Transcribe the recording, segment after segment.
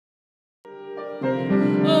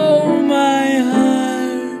Oh, my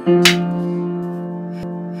heart. Hark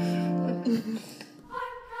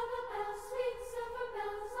how the bells, sweet silver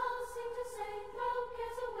bells, all seem to say, throw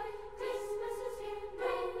cares away. Christmas is here,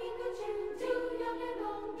 bringing good cheer to young and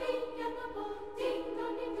old, big and the bold. Ding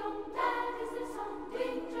dong, that is the song.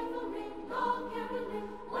 Ring, tremble, ring, all caroling.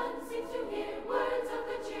 One seems to hear words of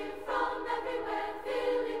good cheer from everywhere,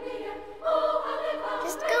 filling the air. Oh, how they call.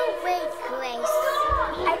 Just go away, Grace.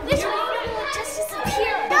 I wish my family would just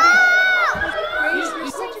disappear. No! Grace,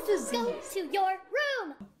 you're such a disease. Go to your room.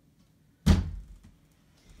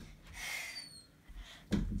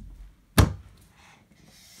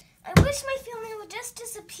 I wish my family would just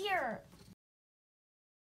disappear.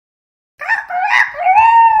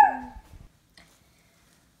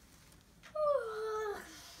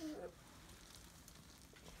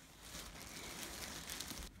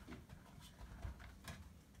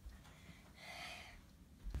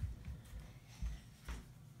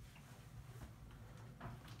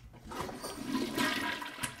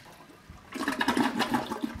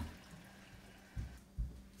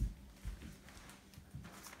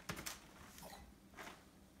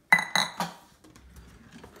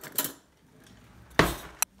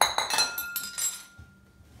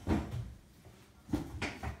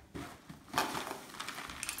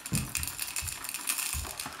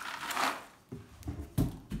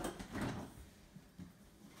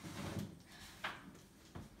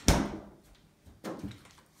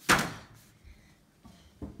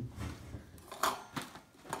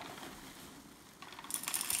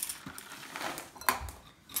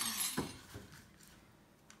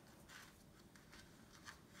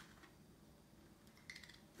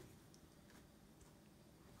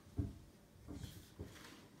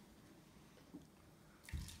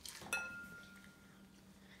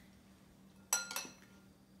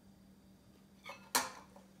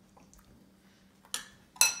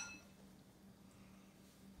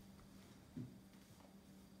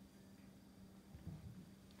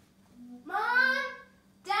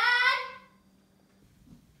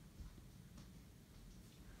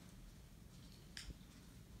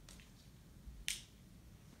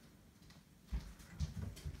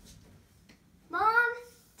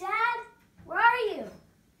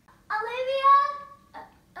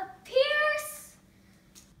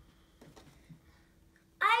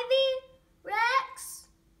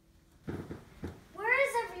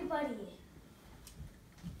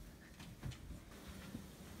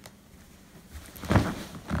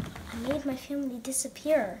 Made my family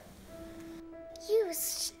disappear. You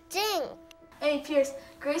stink. Hey, Pierce,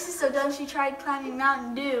 Grace is so dumb she tried climbing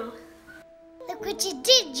Mountain Dew. Look what you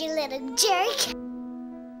did, you little jerk.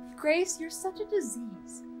 Grace, you're such a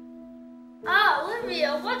disease. Ah,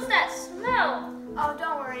 Olivia, what's that smell? Oh,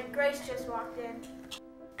 don't worry, Grace just walked in.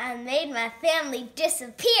 I made my family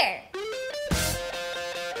disappear.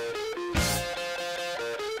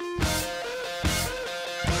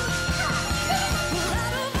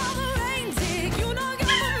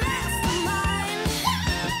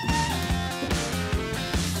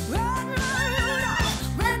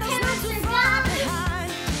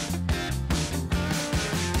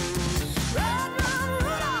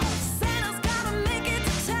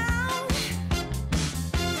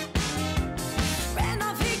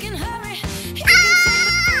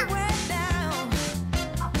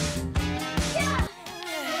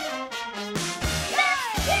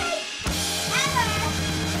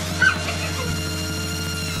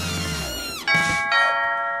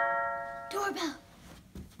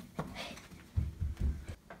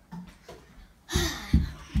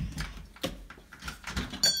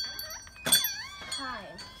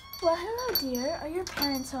 Well, hello, dear. Are your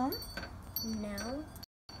parents home? No.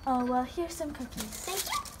 Oh, well, here's some cookies. Thank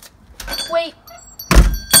you. Wait.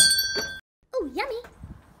 Oh, yummy.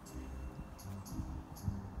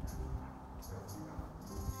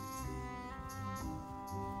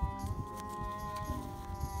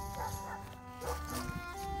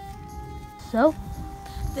 So?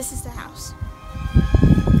 This is the house.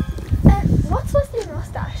 What's with your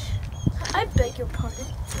mustache? I beg your pardon.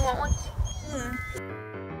 You want one?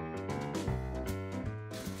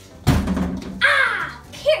 Ah!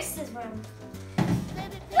 Pierce's room.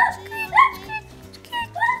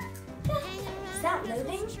 Is that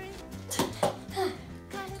moving?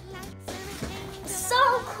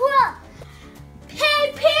 So cool!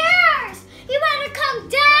 Hey, Pierce! You better come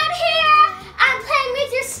down here! I'm playing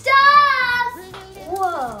with your stuff!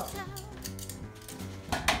 Whoa.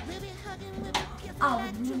 I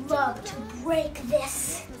would love to break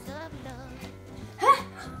this. Huh?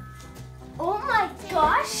 Oh my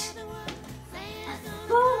gosh! A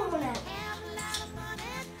phone!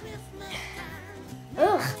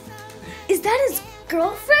 Is that his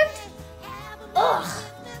girlfriend? Ugh,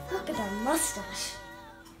 look at that mustache.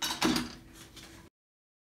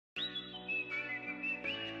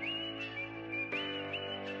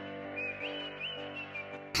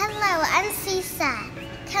 Hello, I'm Sisa.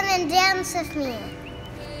 Come and dance with me.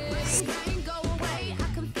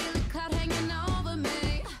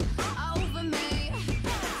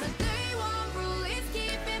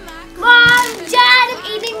 Mom, Dad, I'm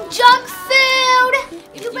eating junk food.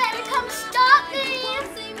 You better come stop me. Get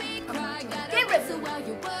rid of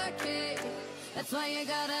it. That's why you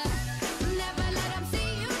gotta never let them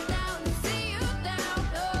see you down, see you down.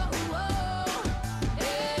 Oh, oh,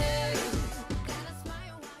 hey. Gotta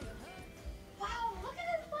smile while you're Wow, look at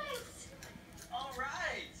this place. All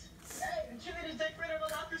right. Hey, the cheerleaders decorated the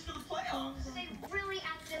lockers for the playoffs. They really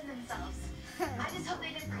outdid themselves. I just hope they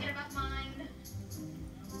didn't forget about mine.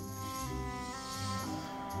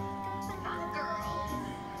 Not girl.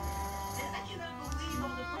 And I cannot believe all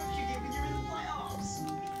the props you get when you're in the playoffs.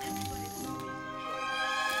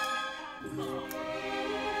 No.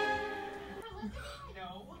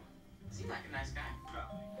 Seems like a nice guy.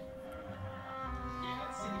 Yeah,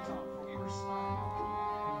 that's city talk before we respond.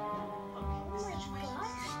 Look, this situation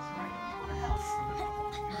stinks, right? You want to help.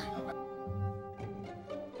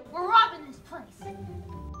 We're robbing this place.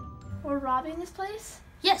 We're robbing this place?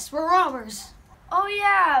 Yes, we're robbers. Oh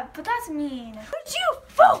yeah, but that's mean. Would you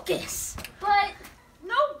focus? But,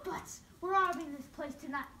 no buts. We're robbing this place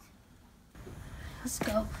tonight. Let's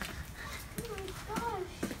go. Oh my gosh.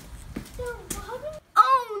 They're robbing?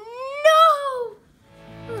 Oh no!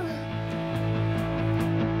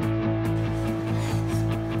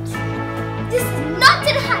 This is not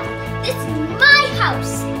gonna happen. This is my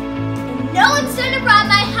house. And no one's gonna rob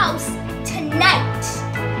my house tonight.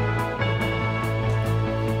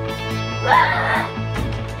 Ah!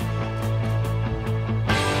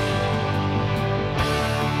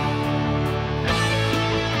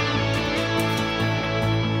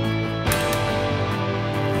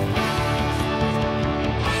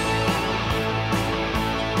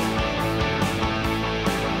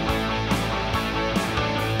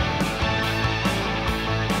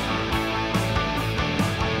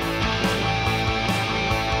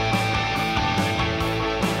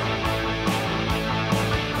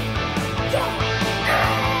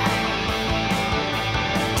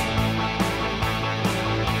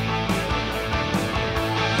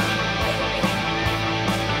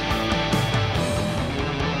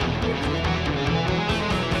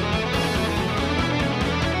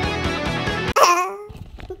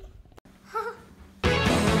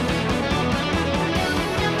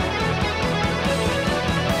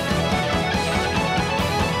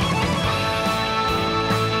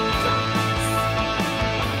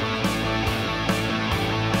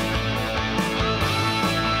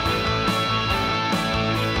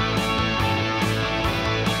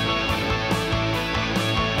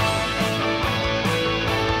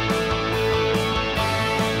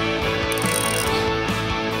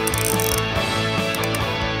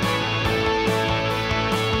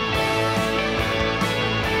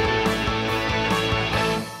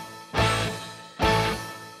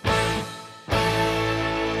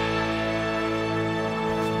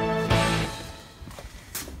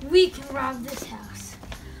 We can rob this house.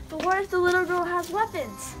 But what if the little girl has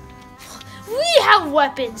weapons? We have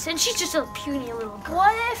weapons, and she's just a puny little girl.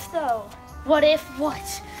 What if though? What if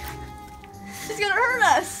what? She's gonna hurt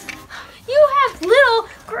us. You have little,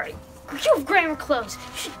 you have grammar clothes.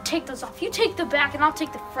 You should take those off. You take the back, and I'll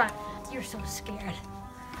take the front. You're so scared.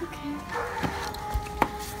 Okay.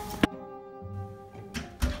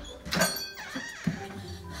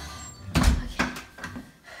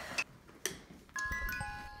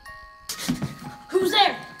 Who's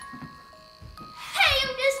there? Hey,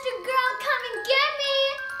 Mr. Girl, come and get me.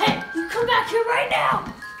 Hey, you come back here right now.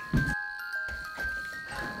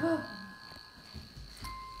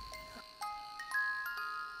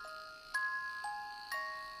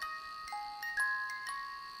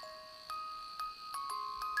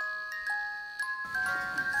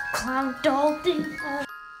 Clown doll thing.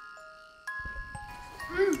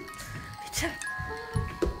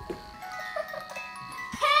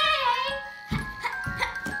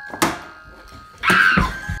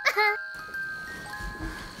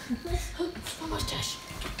 My mustache.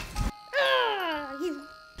 You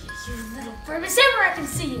little vermin. Zimmer, I can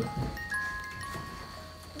see you.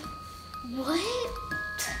 What?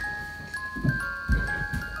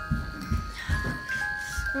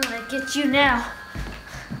 I'm gonna get you now.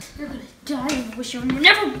 You're gonna die and wish you were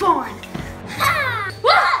never born. Ha!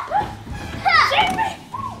 Ah! Save me!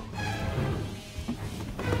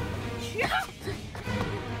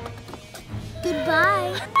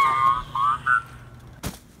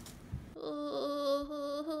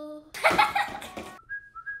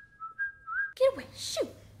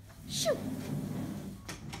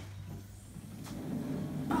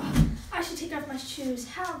 I should take off my shoes.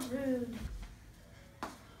 How rude.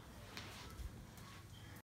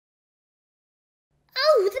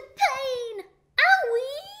 Oh, the pain!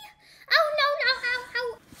 Owie! Oh, no,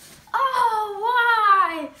 ow. Oh,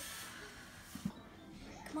 why?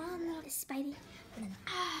 Come on, little Spidey. And then,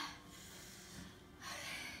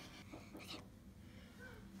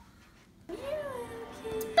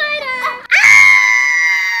 Spider!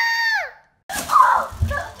 How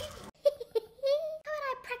would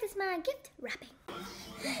I practice my gift wrapping?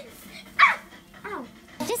 Ow!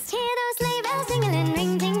 Just hear those sleigh bells jingling,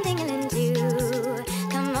 ring, ding, dingling too.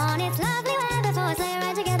 Come on, it's lovely weather for a sleigh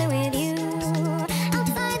ride together with you.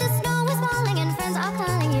 Outside the snow is falling and friends are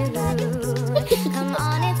calling you. Come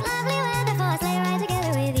on, it's lovely weather for a sleigh ride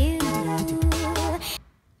together with you.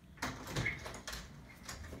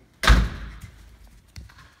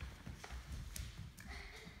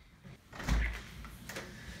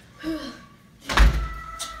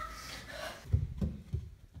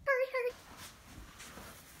 Hurry.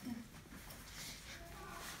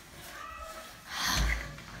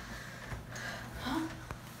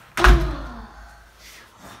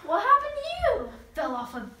 What happened to you? Fell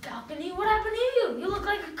off a balcony. What happened to you? You look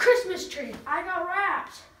like a Christmas tree. I got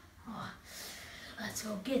wrapped. Oh, let's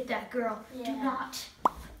go get that girl. Yeah.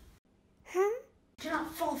 Do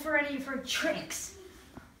not fall for any of her tricks.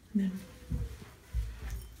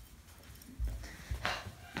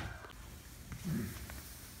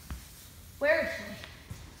 Where is she?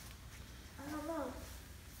 I don't know.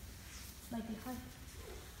 Might be fine.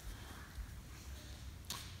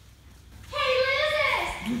 Hey,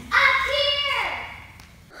 losers! Up here!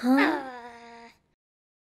 Huh?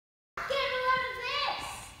 Get a load of this!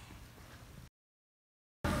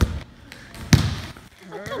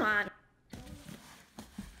 Oh, come on.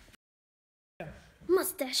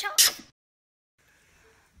 Mustache out.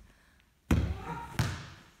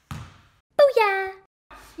 Booyah!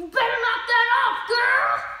 You better knock that off,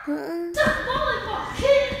 girl! It's a volleyball,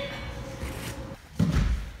 kid!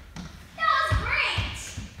 That was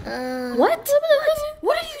great! What?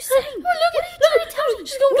 What are you saying? Look, what are you trying to tell me?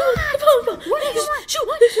 Just don't do it. What are you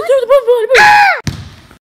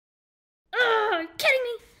Kidding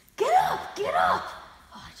me? Get up!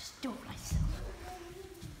 Oh, I just do it myself.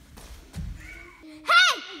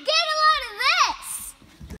 Hey, get a load of this!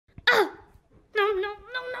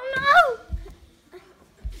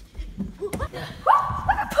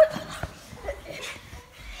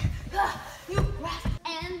 No.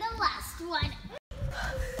 And the last one.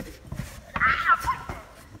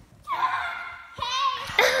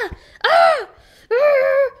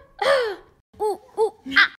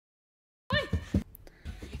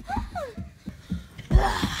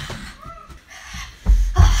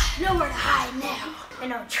 Nowhere to hide now. And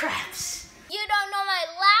no traps. You don't know my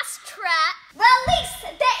last trap. Release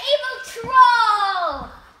the evil troll!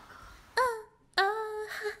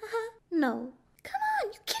 No. Come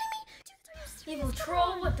on, you kidding me? Evil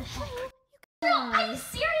troll, what the heck? Troll, are you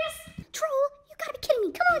serious? Troll, you gotta be kidding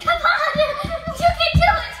me. Come on. You can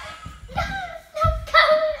do it. No,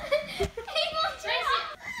 come. Evil troll.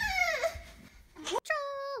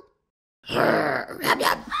 Troll. What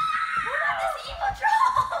about this evil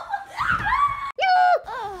troll?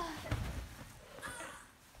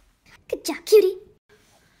 Good job, cutie.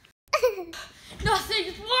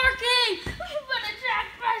 Nothing's working! We've been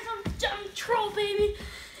attacked by some dumb troll, baby.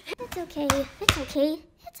 It's okay.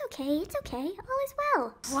 All is well.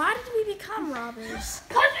 Why did we become robbers?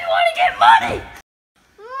 Because we want to get money!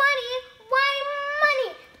 Money? Why money?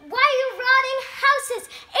 Why are you rotting houses?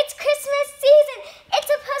 It's Christmas season. It's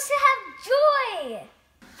supposed to have joy.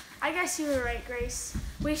 I guess you were right, Grace.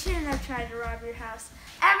 We shouldn't have tried to rob your house.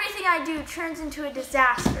 Everything I do turns into a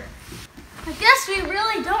disaster. I guess we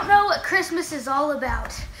really don't know what Christmas is all about.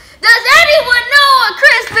 Does anyone know what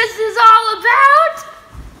Christmas is all about?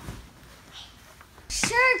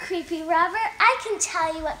 Sure, creepy Robert. I can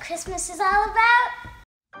tell you what Christmas is all about.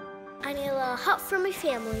 I need a little help from my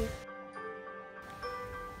family.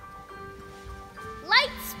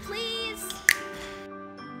 Lights, please.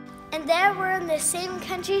 And there were in the same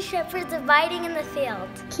country shepherds abiding in the field,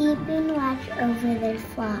 keeping watch over their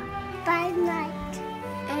flock by night.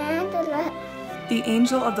 And the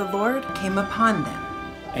angel of the Lord came upon them,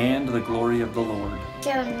 and the glory of the Lord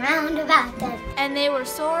shone round about them. And they were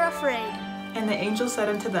sore afraid. and the angel said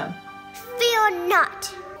unto them, Fear not,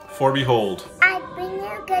 For behold, I bring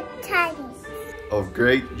you good tidings. Of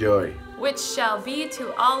great joy, which shall be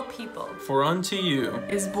to all people. for unto you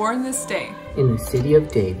Is born this day in the city of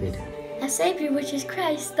David A Savior, which is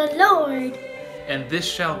Christ the Lord. And this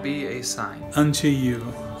shall be a sign. Unto you,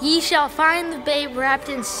 Ye shall find the babe wrapped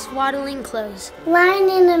in swaddling clothes, lying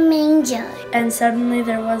in a manger. And suddenly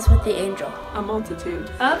there was with the angel A multitude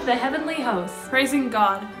of the heavenly hosts, praising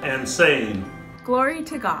God And saying, Glory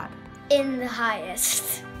to God. in the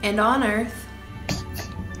highest. And on earth,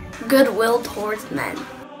 goodwill towards men.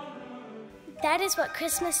 That is what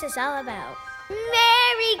Christmas is all about.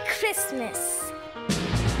 Merry Christmas!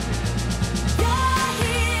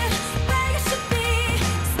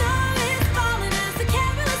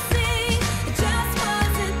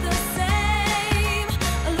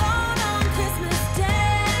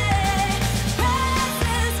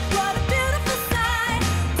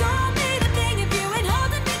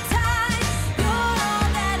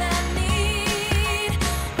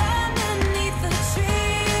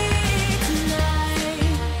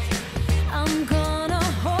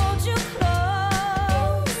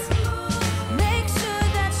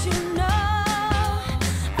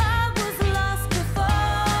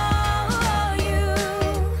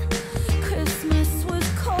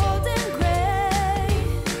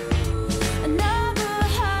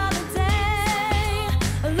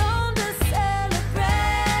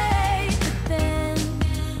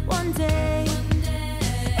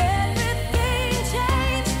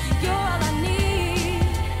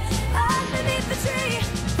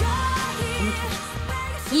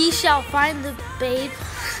 Ye shall find the babe.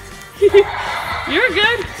 You're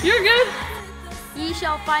good. You're good. Ye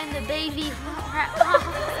shall find the baby.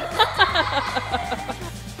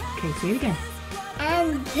 Okay, say it again.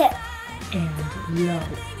 And low.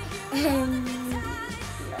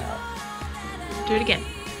 Do it again.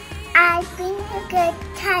 I bring you good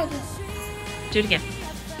tidings. Do it again.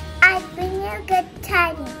 I bring you good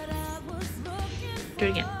tidings. Do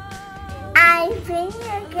it again. I bring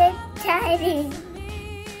you good tidings.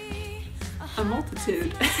 A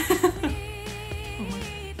multitude.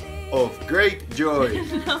 Of great joy.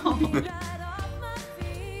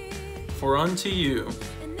 For unto you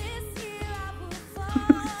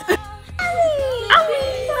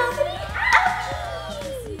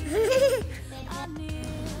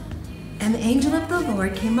an angel of the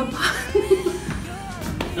Lord came upon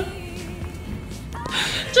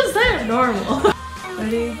Just say it normal.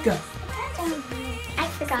 Ready, go. I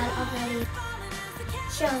forgot already.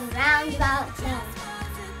 Show round about them.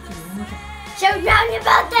 Show round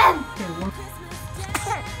about them.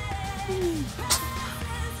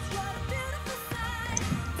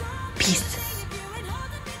 Peace.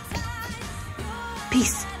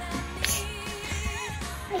 Peace.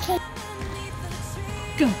 Okay.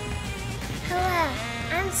 Go. Hello,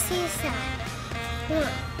 I'm Caesar.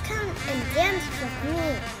 Come and dance with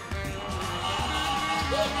me.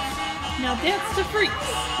 Now dance to freaks.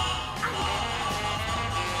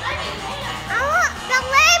 I want the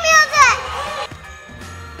lay music.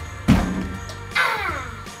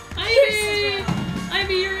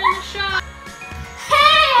 Ivy, you're in the shot.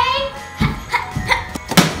 Hey!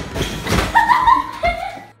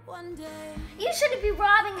 You shouldn't be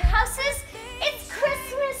robbing houses. It's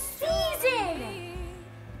Christmas season.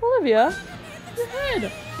 Olivia, your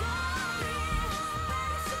head.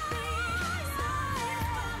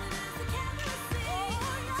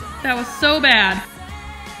 That was so bad.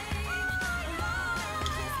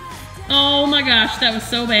 Oh my gosh, that was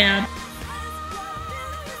so bad.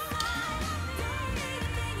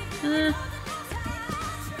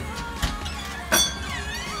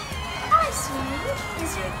 Hi, sweetie.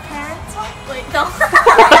 Is your parents home? Wait, no.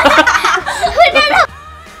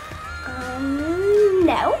 No.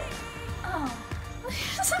 No. Oh.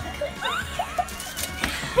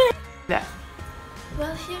 That.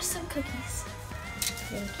 Well, here's some cookies.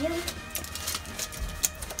 Thank you.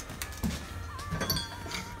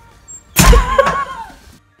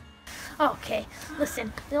 Okay,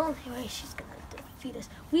 listen. The only way she's gonna defeat us,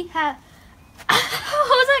 we have. What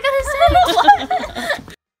was I gonna say?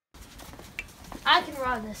 I can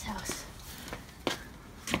rob this house.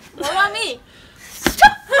 What about me?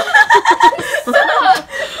 Stop!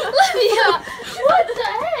 Olivia! What the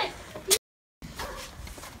heck?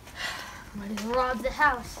 I'm gonna rob the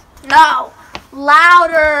house. No!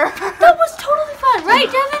 Louder! That was totally fun, right,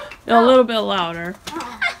 Devin? A little bit louder.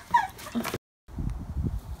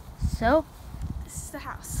 So, This is the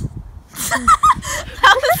house.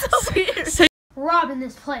 That was so weird. we're robbing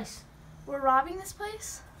this place. We're robbing this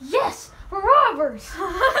place? Yes, we're robbers.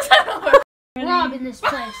 We're robbing this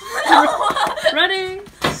place. Ready,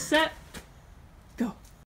 set, go.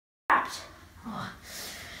 Oh,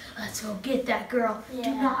 let's go get that girl. Yeah.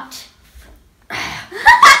 Do not. That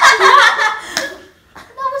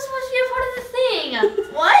was supposed to be a part of the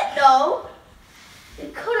thing. What? No.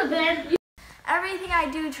 It could have been. Everything I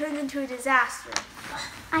do turns into a disaster.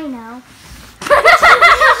 I know.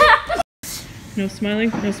 No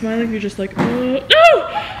smiling, no smiling. You're just like, oh, no!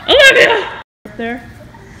 Olivia! Right there.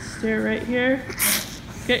 Stare right here.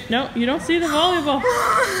 Okay, no, you don't see the volleyball.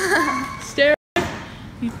 Stare.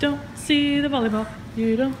 You don't see the volleyball.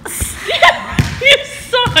 You don't. Yeah, you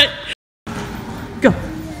saw it. Go.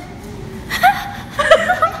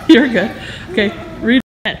 You're good. Okay, read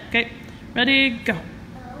ahead. Okay, ready, go.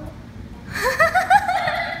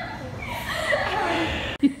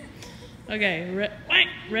 Okay,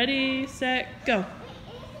 ready, set, go.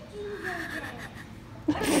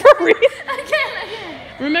 Again.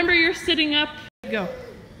 Remember, you're sitting up. Go.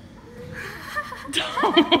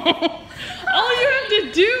 All you have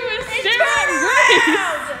to do is stare at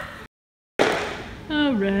Rex.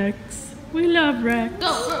 Oh, Rex. We love Rex.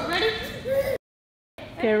 Go, ready?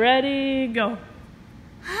 Okay, ready, go.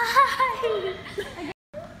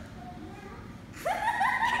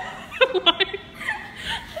 Why?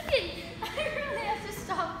 I really have to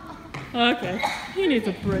stop. Okay, he needs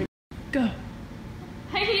a break. Go.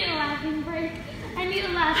 I need a laughing break. What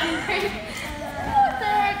the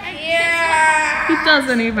heck? Yeah. He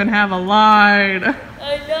doesn't even have a line.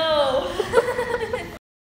 I know.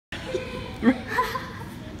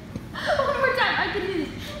 One more time. I can do this.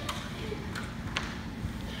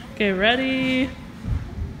 Okay, ready,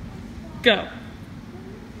 go.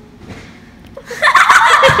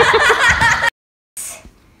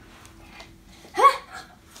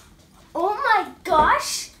 Oh my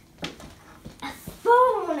gosh.